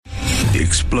The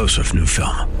explosive new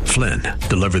film, Flynn,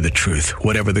 Deliver the Truth,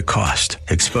 Whatever the Cost,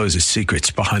 exposes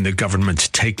secrets behind the government's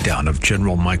takedown of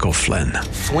General Michael Flynn.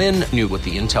 Flynn knew what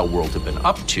the intel world had been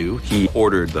up to. He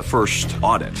ordered the first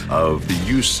audit of the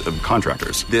use of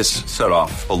contractors. This set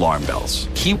off alarm bells.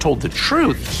 He told the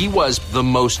truth. He was the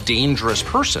most dangerous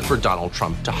person for Donald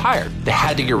Trump to hire. They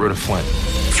had to get rid of Flynn.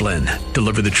 Flynn,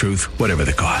 Deliver the Truth, Whatever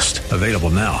the Cost. Available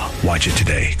now. Watch it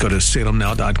today. Go to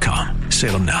salemnow.com.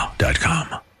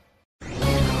 salemnow.com.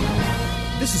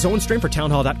 This is Owen for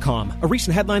townhall.com. A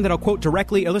recent headline that I'll quote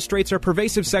directly illustrates our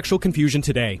pervasive sexual confusion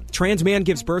today. Trans man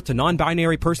gives birth to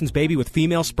non-binary person's baby with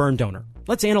female sperm donor.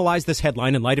 Let's analyze this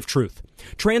headline in light of truth.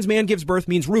 Trans man gives birth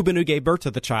means Ruben, who gave birth to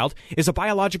the child, is a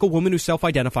biological woman who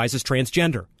self-identifies as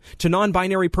transgender. To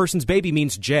non-binary person's baby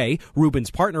means Jay, Ruben's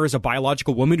partner, is a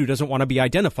biological woman who doesn't want to be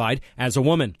identified as a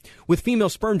woman. With female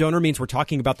sperm donor means we're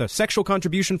talking about the sexual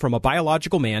contribution from a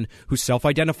biological man who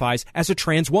self-identifies as a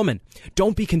trans woman.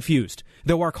 Don't be confused.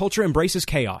 Though our culture embraces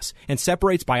chaos and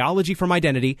separates biology from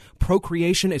identity,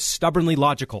 procreation is stubbornly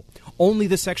logical. Only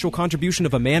the sexual contribution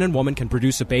of a man and woman can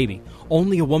produce a baby.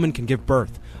 Only a woman can give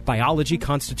birth. Biology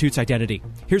constitutes identity.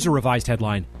 Here's a revised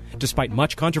headline. Despite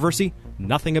much controversy,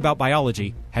 nothing about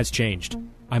biology has changed.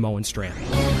 I'm Owen Strachan.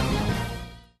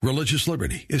 Religious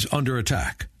liberty is under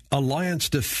attack. Alliance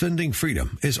Defending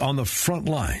Freedom is on the front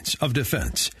lines of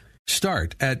defense.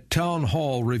 Start at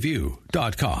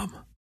townhallreview.com.